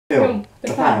Film, the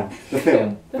fan, the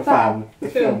film, the fan, the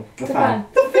film, the fan,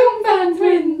 the film fan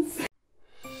twins!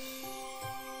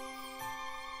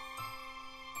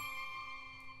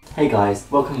 Hey guys,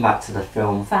 welcome back to the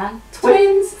film Fan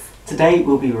Twins! Today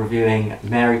we'll be reviewing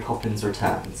Mary Poppins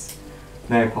Returns.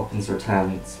 Mary Poppins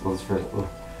Returns was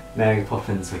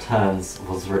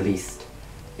released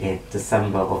in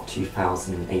December of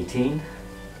 2018.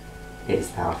 It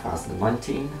is now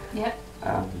 2019. Yep.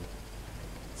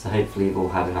 So hopefully we'll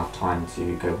have enough time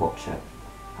to go watch it.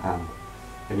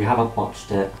 If you haven't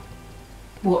watched it,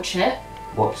 Watch it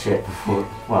before,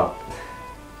 well,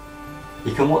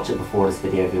 you can watch it before this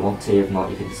video if you want to. If not,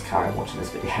 you can just carry on watching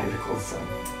this video because,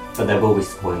 but there will be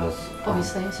spoilers.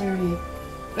 Obviously, it's a review.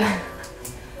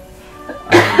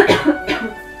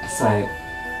 So,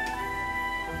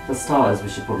 for starters, we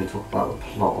should probably talk about the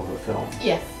plot of the film.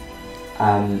 Yes.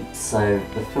 So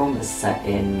the film is set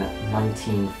in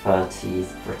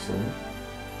 1930s Britain.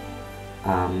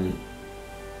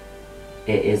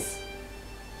 It is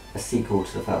a sequel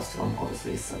to the first film,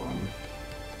 obviously, so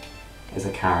it's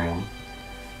a carry-on.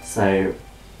 So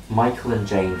Michael and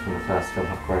Jane from the first film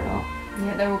have grown up.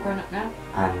 Yeah, they're all grown up now.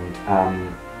 And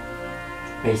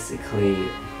basically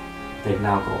they've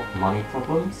now got money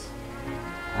problems.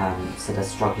 So they're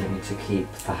struggling to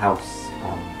keep the house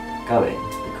going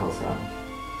because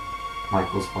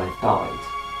Michael's wife died,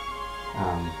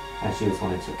 and she was the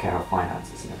one who took care of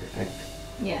finances and everything.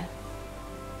 Yeah.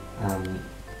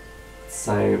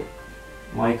 So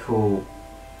Michael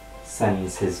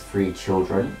sends his 3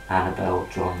 children, Annabelle,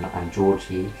 John and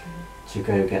Georgie, to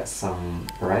go get some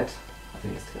bread. I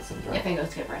think it's to get some bread. Yeah, I think it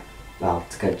was to get bread. Well,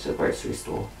 to go to the grocery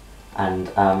store.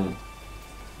 And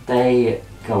they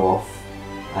go off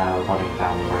running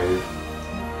down the road,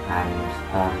 and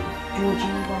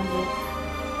Georgie runs off.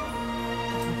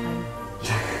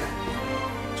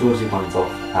 Georgie runs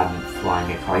off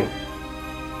flying a kite,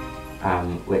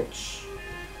 which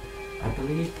I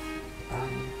believe,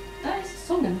 That is a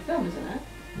song in the film, isn't it?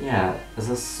 yeah, there's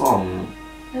a song.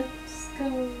 Let's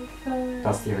go fly.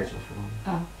 That's the original film.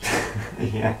 Oh.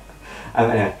 Yeah.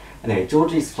 Anyway,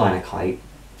 Georgie's flying a kite.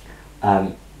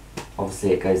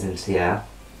 Obviously it goes into the air,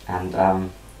 and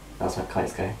that's where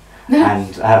kites go.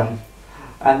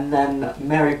 And then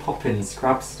Mary Poppins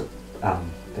grabs the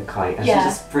kite and she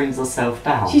just brings herself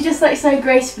down. She just like so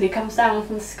gracefully comes down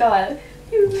from the sky.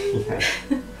 Yeah.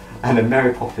 And then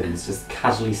Mary Poppins just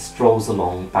casually strolls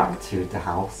along back to the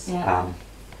house, and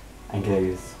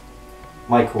goes.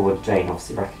 Michael and Jane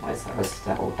obviously recognise her as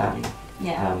their old nanny.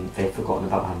 Yeah. They've forgotten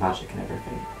about her magic and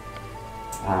everything.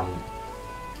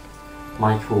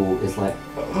 Michael is like,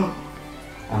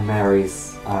 and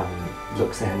Mary's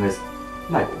looks at him and goes,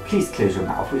 "Michael, please close your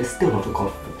mouth. We are still not a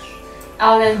godfish."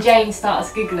 Oh, and then Jane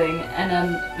starts giggling, and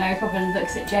Mary Poppins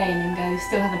looks at Jane and goes,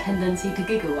 "Still have a tendency to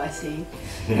giggle, I see."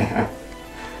 Yeah.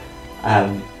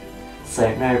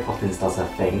 So Mary Poppins does her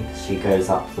thing. She goes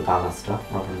up the banister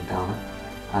rather than down it,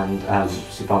 and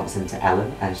she bumps into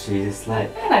Ellen, and she's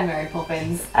like, "Hello, Mary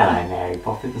Poppins." "Hello, Mary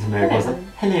Poppins." And Mary Poppins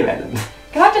like, "Hello, Ellen."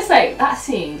 Can I just say, that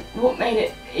scene, what made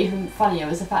it even funnier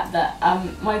was the fact that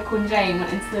Michael and Jane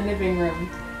went into the living room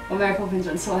when Mary Poppins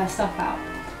went and saw her stuff out.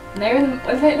 And they were in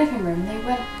the living room and they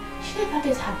went, "She never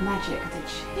did have magic, did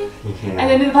she?" Yeah. And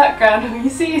then in the background, all you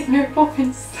see is Mary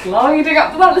Poppins sliding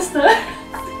up the banister.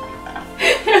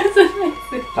 It was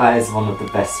amazing. That is one of the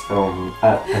best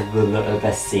the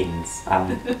best scenes.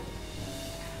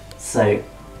 So,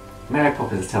 Mary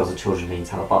Poppins tells the children they need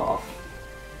to have a bath.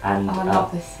 And, I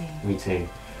love this scene. Me too.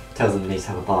 Tells them they need to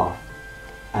have a bath.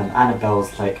 And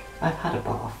Annabelle's like, "I've had a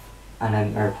bath." And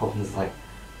then Mary Poppins is like,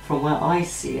 "From where I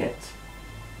see it,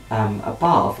 a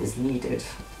bath is needed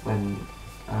when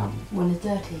it's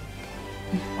dirty."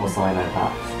 Also, I know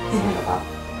that.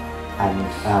 And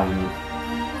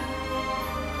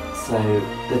so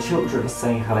the children are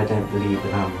saying how they don't believe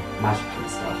in magic and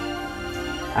stuff.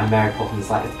 And Mary Poppins is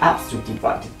like, "It's absolutely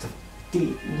right. It's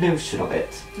the notion of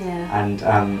it." Yeah. And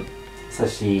so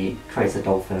she creates a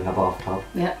dolphin in a bathtub.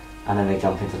 Yep. And then they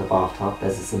jump into the bathtub.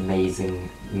 There's this amazing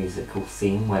musical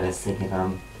scene where they're singing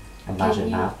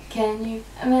Imagine That. Can you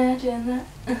imagine that?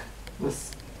 We'll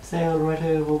sail right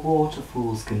over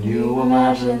waterfalls, can you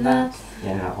imagine that?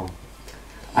 Yeah, that one.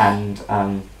 And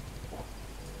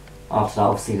after that,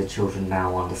 obviously the children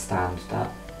now understand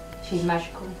that she's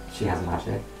magical. She has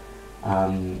magic.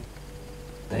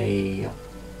 They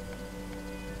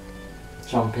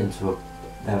jump into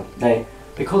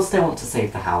because they want to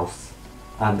save the house.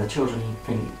 The children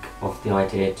think of the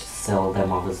idea to sell their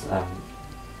mother's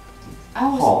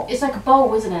pot. It's like a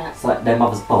bowl, isn't it? It's like their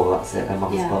mother's bowl, that's it, their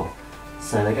mother's bowl.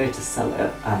 So they go to sell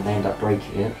it and they end up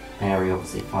breaking it. Mary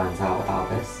obviously finds out about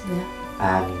this. Yeah.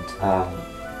 and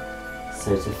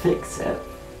so to fix it,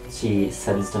 she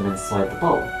sends them inside the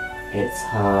bowl. It's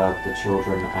her, the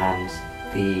children, and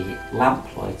the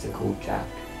lamplighter called Jack,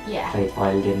 played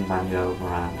by Lin-Manuel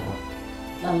Miranda.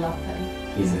 I love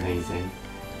him. He's amazing.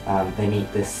 They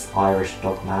meet this Irish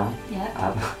dog man.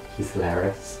 Yeah. He's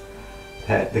hilarious.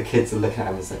 The kids are looking at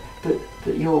him and say,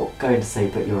 but you're going to say,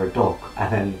 but you're a dog.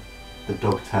 And then the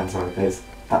dog turns around and goes,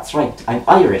 that's right, I'm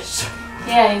Irish.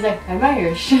 Yeah, he's like, I'm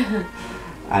Irish.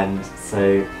 And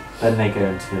so then they go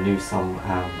into the new song,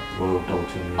 Royal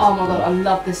Dalton Musical. Oh my god, I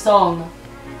love this song.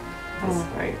 It's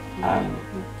great.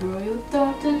 Royal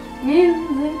Dalton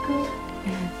Musical.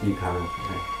 You can't.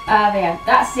 Yeah,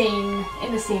 that scene,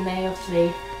 in the scene they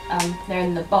obviously, they're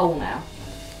in the bowl now.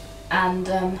 And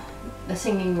they're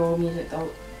singing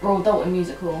Royal Dalton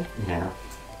Musical. Yeah.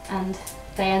 And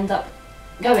they end up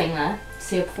going there to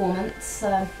see a performance.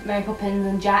 Mary Poppins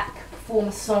and Jack perform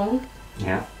a song.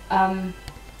 Yeah.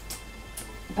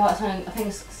 About something, I think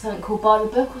it's something called By the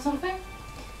Book or something.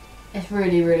 It's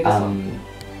really, really good song.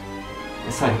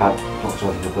 It's something about not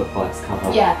judging a book by its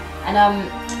cover. Yeah, and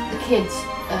the kids,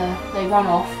 they run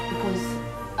off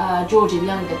because Georgie, the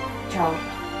younger child,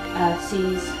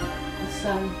 sees this,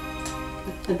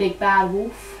 the big bad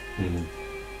wolf.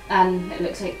 And it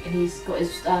looks like he's got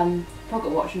his pocket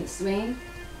watch and it's swinging.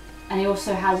 And he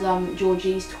also has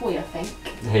Georgie's toy, I think.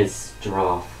 His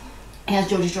giraffe. He has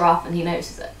Georgie's giraffe and he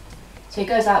notices it. So he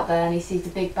goes out there and he sees the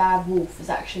big bad wolf is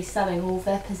actually selling all of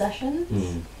their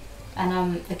possessions.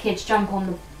 And the kids jump on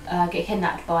the, get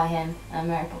kidnapped by him, and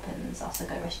Mary Poppins has to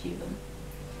go rescue them.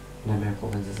 No, Mary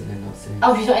Poppins isn't in that scene.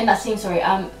 Oh, she's not in that scene, sorry.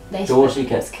 Georgie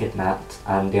gets kidnapped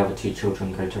and the other two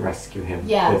children go to rescue him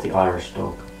with the Irish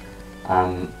dog.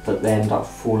 But they end up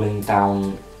falling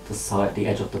down the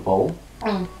edge of the bowl.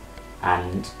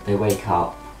 And they wake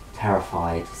up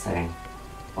terrified, saying,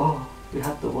 oh, we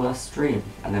had the worst dream.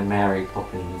 And then Mary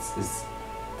Poppins is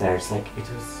there, it's like, it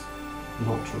was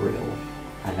not real.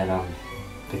 And then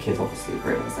the kids obviously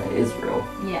realise that it is real.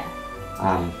 Yeah.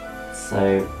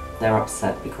 So they're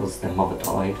upset because their mother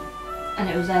died. And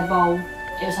it was their bowl.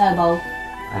 It was her bowl.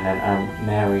 And then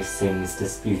Mary sings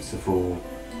this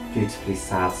beautifully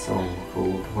sad song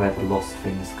called Where the Lost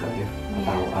Things Go,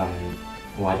 about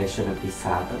why they shouldn't be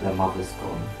sad that their mother's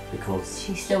gone, because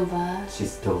she's still there.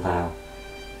 She's still there,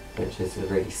 which is a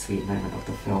really sweet moment of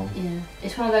the film. Yeah,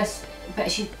 it's one of those, but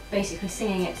she's basically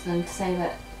singing it to them to say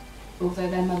that although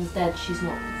their mother's dead, she's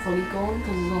not fully gone,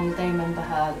 because as long as they remember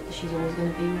her, that she's always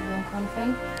going to be with them, kind of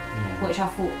thing. Yeah. Which I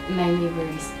thought made me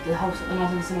really, when I was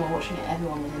in the cinema watching it,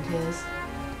 everyone was in tears.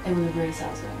 It was a really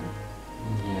sad song.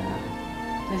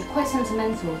 Yeah. It was quite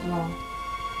sentimental as well.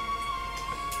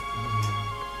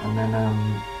 And then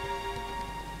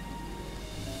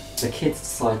the kids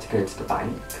decide to go to the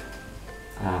bank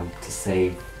to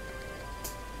save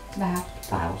the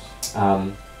house.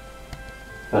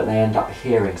 But they end up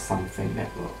hearing something.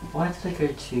 Why did they go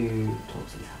to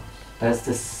Topsy's house? There's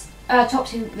this...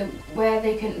 Topsy, where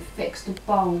they couldn't fix the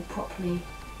bowl properly.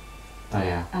 Oh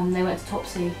yeah. They went to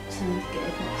Topsy to get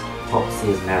it fixed. Topsy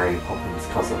is Mary Poppins'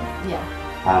 cousin. Yeah.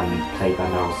 Played by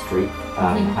Meryl Streep.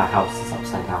 Her house is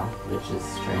upside down, which is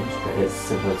strange, but it's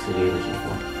similar to the original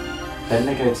film. Then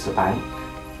they go to the bank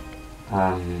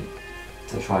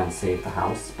to try and save the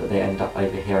house, but they end up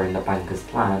overhearing the banker's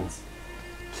plans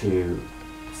to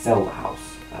sell the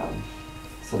house.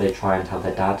 So they try and tell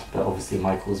their dad, but obviously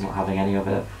Michael's not having any of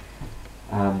it,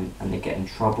 and they get in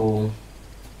trouble.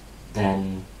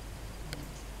 Then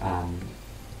what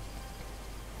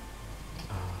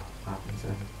happens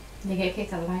then? They get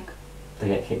kicked out of the bank. They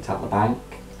get kicked out of the bank.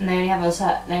 And they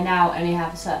now only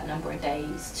have a certain number of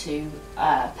days to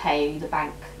pay the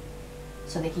bank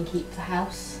so they can keep the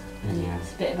house. And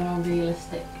it's a bit of an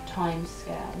unrealistic time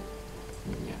scale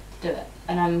to do it.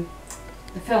 And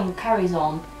the film carries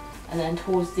on, and then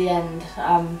towards the end,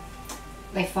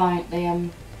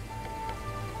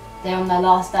 they're on their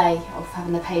last day of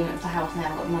having the payment of the house and they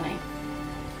haven't got money.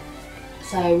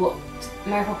 So what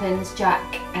Mary Poppins,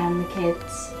 Jack and the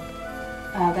kids,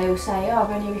 they all say, oh, if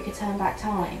only we could turn back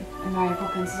time. And Mary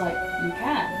Poppins is like, you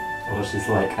can. Or she's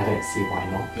like, I don't see why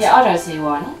not. Yeah, I don't see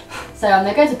why not. So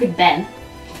they go to Big Ben.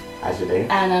 As you do.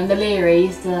 And the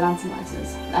Learys, the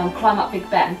lanternisers, climb up Big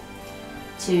Ben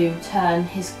to turn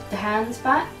the hands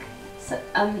back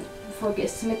before it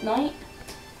gets to midnight.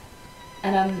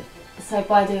 And so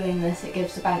by doing this, it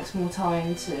gives the banks more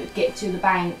time to get to the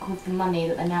bank with the money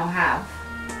that they now have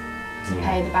to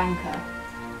pay the banker.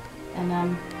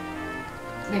 And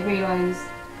they realise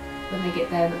when they get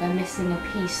there that they're missing a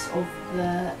piece of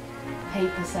the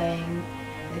paper saying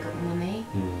they got the money.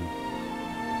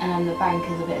 And the bank is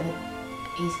he's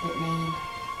a bit mean.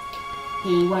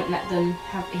 he won't let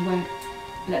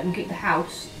them keep the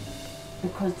house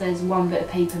because there's one bit of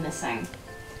paper missing.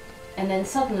 And then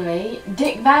suddenly,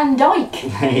 Dick Van Dyke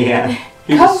Yeah,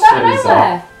 he comes just out of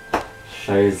nowhere.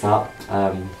 Shows up,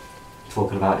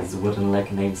 talking about his wooden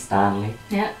leg named Stanley.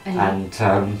 Yeah, and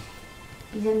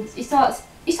he starts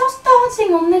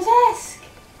dancing on the desk.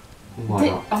 Why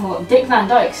not? Oh, Dick Van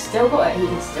Dyke's still got it. He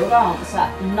can still dance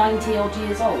at 90 odd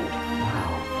years old. Wow.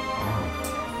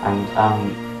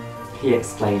 And he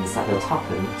explains that the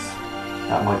tuppence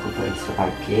that Michael put into the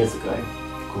bank years ago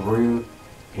grew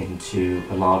into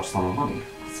a large sum of money,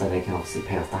 so they can obviously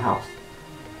pay off the house.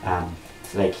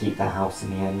 So they keep their house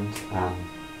in the end.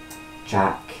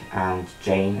 Jack and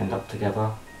Jane end up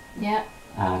together. Yeah.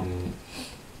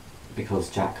 Because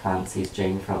Jack fancies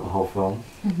Jane throughout the whole film.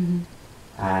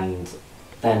 And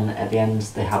then at the end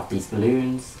they have these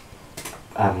balloons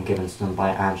given to them by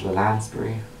Angela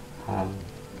Lansbury.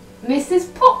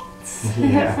 Mrs. Potts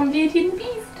Yeah. from Beauty and the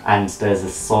Beast. And there's a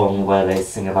song where they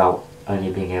sing about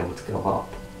only being able to go up.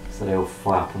 So they all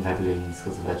fly up on their balloons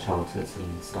because of their childhoods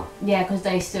and stuff. Yeah, because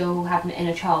they still have an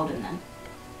inner child in them.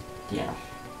 Yeah.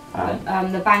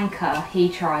 But the banker, he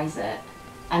tries it,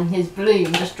 and his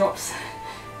balloon just drops.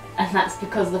 And that's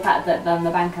because of the fact that the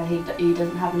banker, he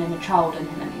doesn't have an inner child in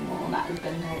him anymore, and that has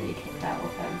been totally kicked out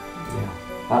of him. Yeah.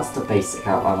 That's the basic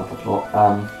outline of the plot.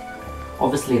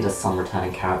 Obviously there's some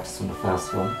returning characters from the first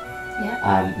film.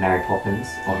 Yeah. Mary Poppins,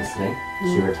 obviously.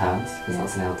 She returns, because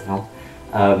that's the name of the film.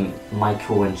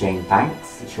 Michael and Jane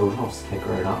Banks, the children, obviously they're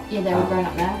grown up. Yeah, they're all grown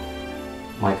up now.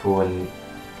 Michael and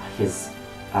his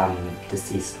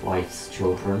deceased wife's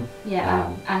children.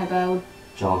 Yeah, Annabelle.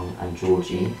 John and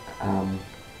Georgie.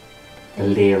 The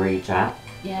Leary Jack.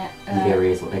 Yeah.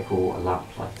 Leary is what they call a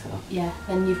lamplighter. Yeah.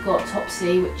 Then you've got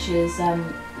Topsy, which is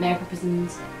Mary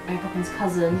Poppins'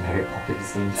 cousin. Mary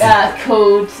Poppins names.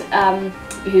 Called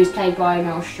who's played by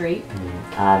Meryl Streep.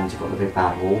 And you've got the Big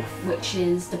Bad Wolf, which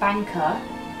is the banker,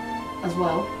 as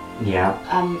well. Yeah.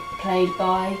 Played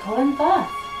by Colin Firth.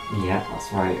 Yeah,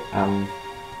 that's right.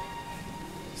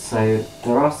 So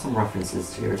there are some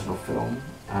references to the original film.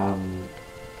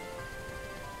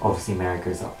 Obviously Mary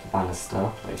goes up the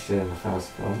banister, like she did in the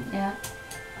first film. Yeah.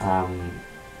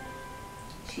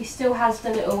 She still has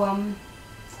the little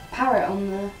parrot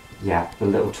on the... Yeah, the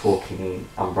little talking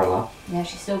umbrella. Yeah,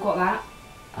 she's still got that.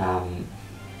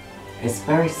 It's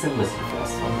very similar to the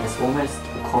first one. It's almost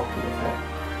a copy of it.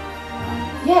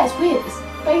 Yeah, it's weird.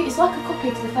 It's like a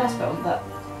copy to the first film, but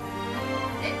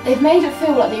they've made it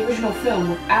feel like the original film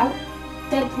without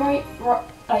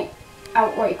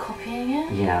outright copying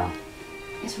it. Yeah.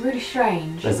 It's really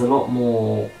strange. There's a lot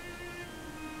more.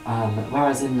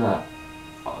 Whereas in the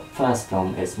first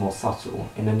film it's more subtle.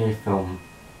 In the new film,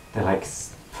 they like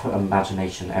put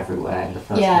imagination everywhere in the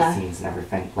first few scenes and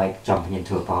everything, like jumping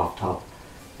into a bathtub.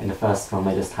 In the first film,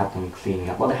 they just had them cleaning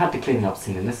up. Well, they had the cleaning up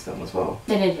scene in this film as well.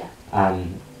 They did, yeah.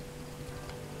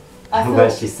 Where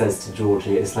she says to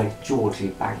Georgie, it's like, Georgie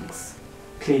Banks,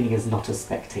 cleaning is not a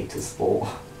spectator sport.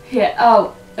 Yeah.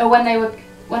 Oh, when they were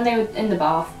in the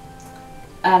bath,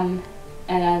 and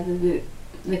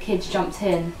the kids jumped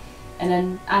in, and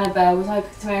then Annabelle was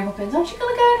like to Mary Poppins, "Aren't you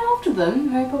gonna go in after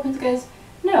them?" Mary Poppins goes,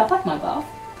 "No, I've had my bath."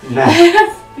 No.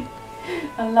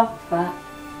 I love that.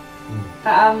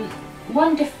 But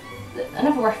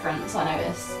another reference I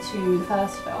noticed to the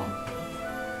first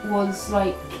film was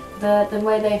like the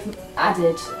way they've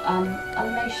added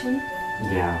animation.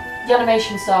 Yeah. The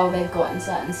animation style they've got in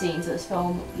certain scenes of this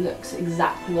film looks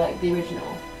exactly like the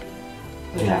original.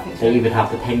 Which I think they even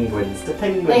have the penguins. The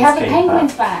penguins. They have the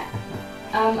penguins back.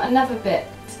 Another bit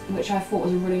which I thought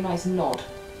was a really nice nod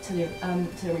to the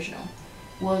original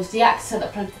was the actor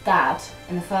that played the dad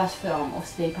in the first film.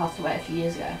 Obviously, he passed away a few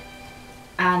years ago,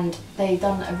 and they've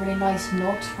done a really nice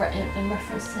nod in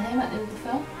reference to him at the end of the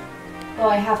film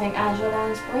by having Angela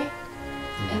Lansbury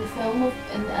in the film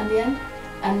at the end.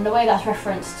 And the way that's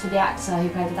referenced to the actor who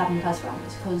played the dad in the first film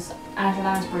is because Angela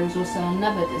Lansbury was also in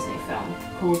another Disney film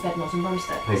called Bedknobs and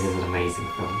Broomsticks. This is an amazing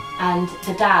film. And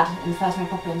the dad in the first Mary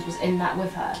Poppins was in that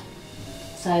with her.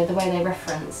 So the way they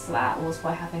referenced that was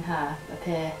by having her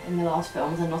appear in the last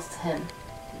film as a nod to him.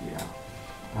 Yeah.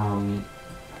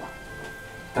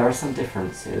 There are some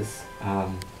differences.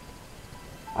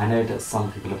 I know that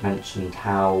some people have mentioned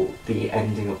how the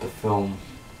ending of the film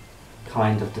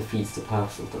kind of defeats the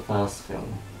purpose of the first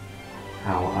film.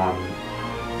 How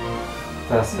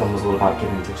first film was all about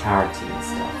giving to charity and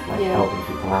stuff, like helping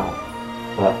people out.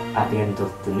 But at the end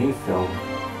of the new film,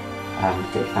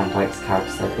 Dick Van Dyke's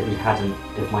character said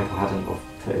if Michael hadn't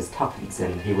put his tuppence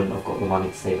in, he wouldn't have got the money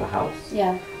to save the house.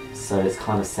 Yeah. So it's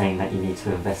kind of saying that you need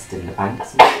to invest in the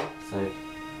banks and stuff. So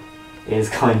it is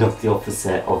kind of the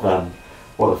opposite of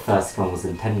what the first film was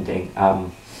intending.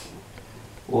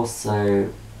 Also,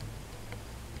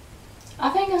 I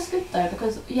think it's good though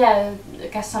because I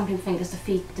guess some people think it's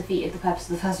defeated the purpose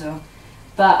of the first film,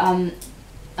 but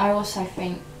I also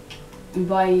think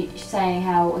by saying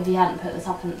how if he hadn't put the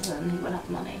tuppence in, he wouldn't have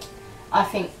the money. I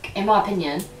think, in my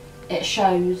opinion, it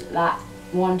shows that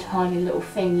one tiny little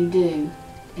thing you do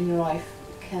in your life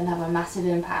can have a massive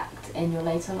impact in your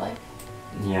later life.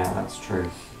 Yeah, that's true.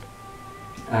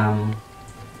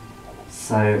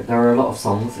 So there are a lot of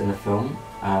songs in the film.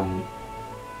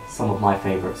 Some of my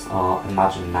favourites are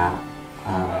Imagine That,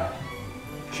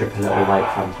 Trip a Little Like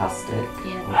Fantastic,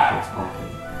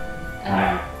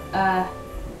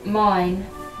 mine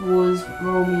was the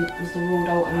Roald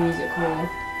Dalton Music Hall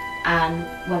and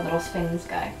Where the Lost Things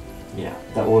Go. Yeah,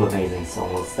 they're all amazing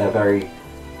songs. They're very,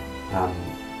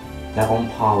 they're on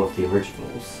par with the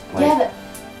originals. Like,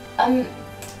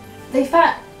 they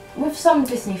found with some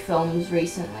Disney films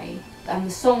recently, the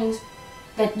songs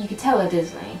that you could tell are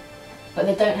Disney, but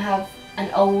they don't have an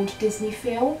old Disney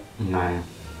feel. No.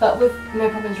 But with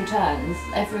Mary Poppins Returns,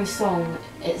 every song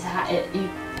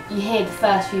you hear the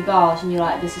first few bars and you're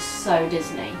like, this is so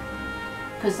Disney.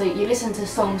 Because you listen to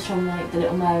songs from like The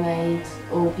Little Mermaid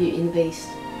or Beauty and the Beast,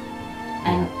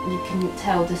 and you can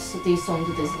tell these songs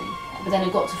are Disney. But then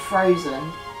it got to Frozen,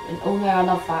 and although I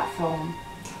love that film,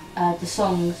 the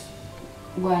songs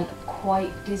weren't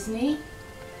quite Disney.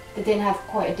 They didn't have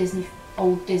quite a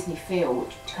old Disney feel,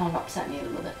 which kind of upset me a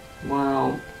little bit.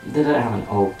 Well, they don't have an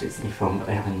old Disney film, but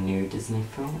they have a new Disney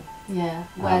film. Yeah,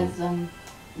 whereas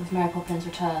with Mary Poppins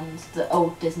Returns, the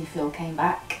old Disney feel came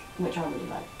back, which I really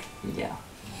like. Yeah.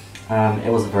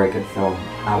 It was a very good film.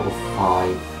 Out of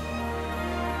 5,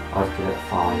 I'd give it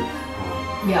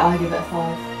 5. Yeah, I give it a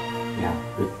 5. Yeah,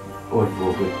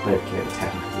 overall we'd both give it a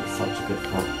 10 because it's such a good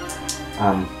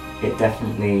film. It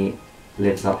definitely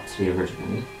lives up to the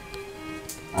original.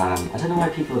 I don't know why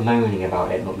people are moaning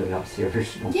about it not living up to the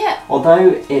original. Yeah. Although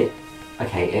it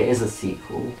is a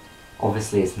sequel.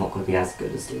 Obviously, it's not going to be as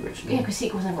good as the original. Yeah, because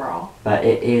sequels never are. But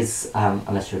it is,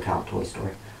 unless you account Toy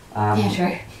Story. Yeah,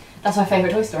 true. That's my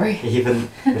favourite Toy Story. Even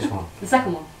which one? The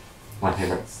second one. My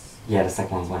favourite. Yeah, the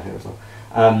second one's my favourite as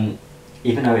well.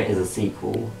 Even though it is a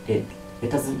sequel, it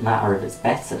doesn't matter if it's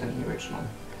better than the original,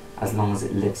 as long as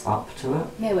it lives up to it.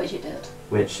 Yeah, which it did.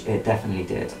 Which it definitely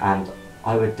did, and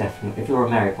I would definitely, if you're a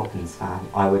Mary Poppins fan,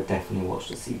 I would definitely watch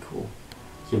the sequel.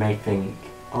 You may think,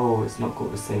 oh, it's not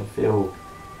got the same feel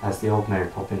as the old Mary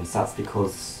Poppins. That's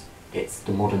because it's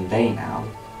the modern day now,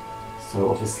 so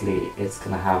obviously it's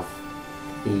going to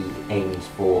be aimed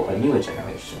for a newer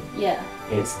generation. Yeah.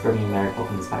 It's bringing Mary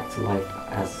Poppins back to life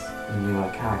as a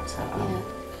newer character. Yeah.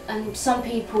 And some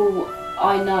people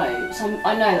I know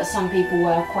that some people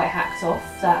were quite hacked off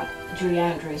that Julie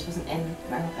Andrews wasn't in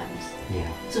Mary Poppins.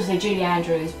 Yeah. So obviously Julie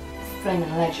Andrews, flaming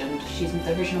legend. She's in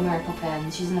the original Mary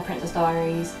Poppins. She's in the Princess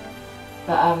Diaries.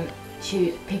 But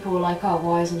people were like, oh,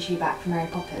 why isn't she back for Mary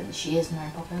Poppins? She is Mary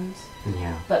Poppins.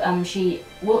 Yeah. But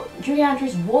Julie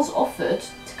Andrews was offered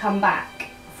to come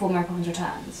back for Mary Poppins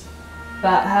Returns,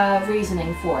 but her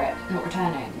reasoning for it not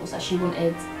returning was that she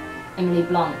wanted Emily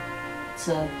Blunt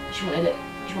she wanted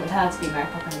her to be Mary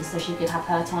Poppins so she could have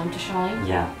her time to shine.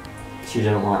 Yeah. She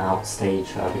didn't want to outstage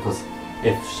her because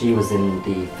if she was in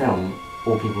the film,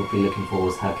 all people would be looking for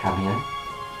was her cameo.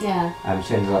 Yeah.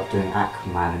 She ended up doing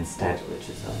Aquaman instead, which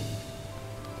is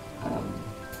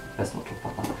let's not talk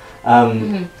about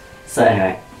that. So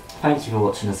anyway, thank you for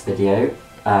watching this video.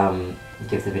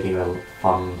 Give the video a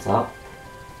thumbs up.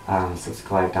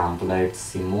 Subscribe down below to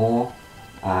see more.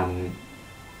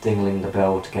 Dingling the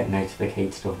bell to get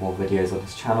notificated of more videos on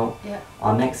this channel. Yeah.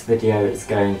 Our next video is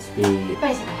going to be...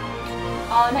 Basically,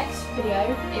 our next video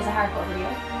is a Harry Potter video.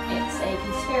 It's a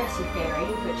conspiracy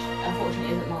theory, which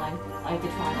unfortunately isn't mine. I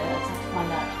did find it, I just have to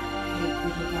find out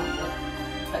who found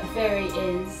it. But the theory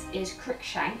is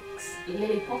Crookshanks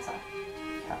Lily Potter.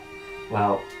 Yeah.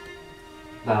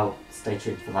 Well, stay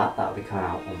tuned for that. That'll be coming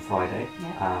out on Friday.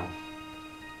 Yeah.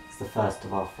 It's the first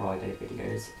of our Friday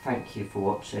videos. Thank you for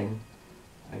watching.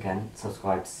 Again,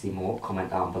 subscribe to see more. Comment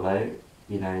down below.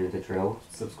 You know the drill.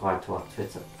 Subscribe to our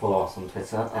Twitter. Follow us on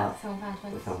Twitter Film Fan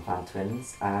Twins. The Film Fan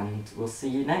Twins. And we'll see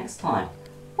you next time.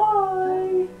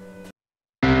 Bye.